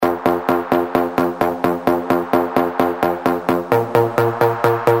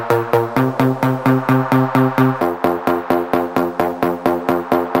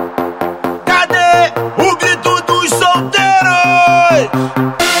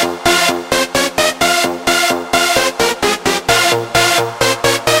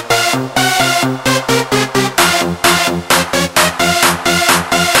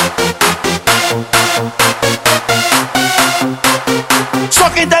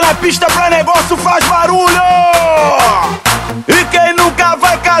na pista pra negócio faz barulho. E quem nunca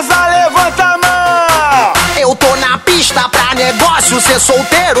vai casar, levanta a mão. Eu tô na pista pra negócio, ser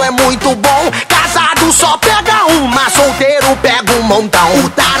solteiro é muito bom. Casado só pega uma, solteiro pega um montão. O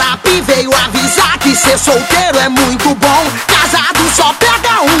Tarapi veio avisar que ser solteiro é muito bom. Casado só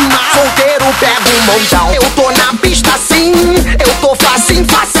pega uma, solteiro pega um montão. Eu tô na pista sim, eu tô facinho,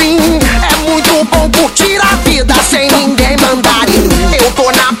 facinho. É muito bom curtir a vida sem ninguém mandar em mim. Eu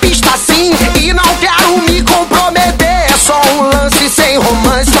tô na pista sim e não quero me comprometer. É só um lance sem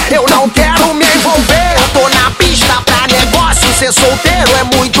romance, eu não quero me envolver. Eu tô na pista pra negócio, ser solteiro é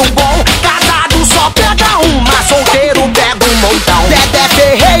muito bom. Casado só pega uma, solteiro pega um montão. Dedé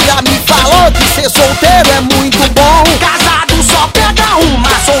Ferreira me falou que ser solteiro é muito bom. Casado só pega uma,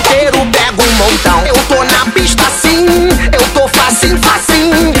 solteiro pega um montão. Eu tô na pista sim, eu tô facinho,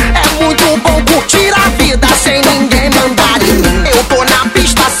 facinho. É muito bom curtir a vida sem ninguém mandar em mim. Eu tô na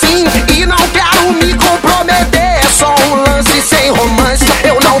pista sim e não quero me comprometer. É só um lance sem romance,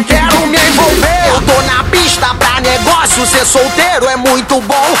 eu não quero me envolver. Eu tô na pista pra negócio, ser solteiro é muito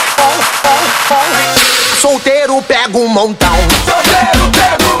bom. Solteiro pega um montão. Solteiro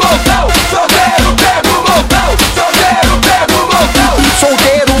pega um montão. Solteiro pega um montão. Solteiro pega um montão.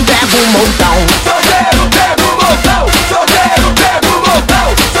 Solteiro pega um montão. Solteiro pega um montão. Solteiro pega um montão.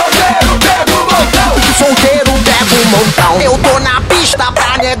 Solteiro pega um montão. Solteiro pega um montão. Eu tô na pista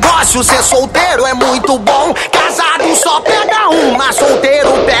pra negócio, ser solteiro é muito bom. Casado só pega uma,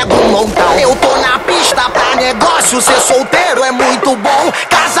 solteiro pega um montão. Eu tô na pista pra negócio, ser solteiro é muito bom.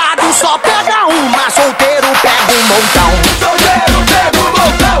 Casado só pega uma, solteiro pega um montão. Solteiro pega um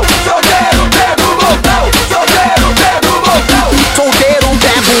montão. Solteiro pega um montão. Solteiro pega um montão. Solteiro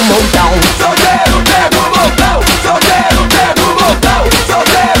pega um montão. Solteiro pega um montão. Solteiro pega um montão.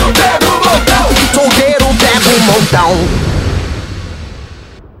 Solteiro pega um montão. Solteiro pega um montão.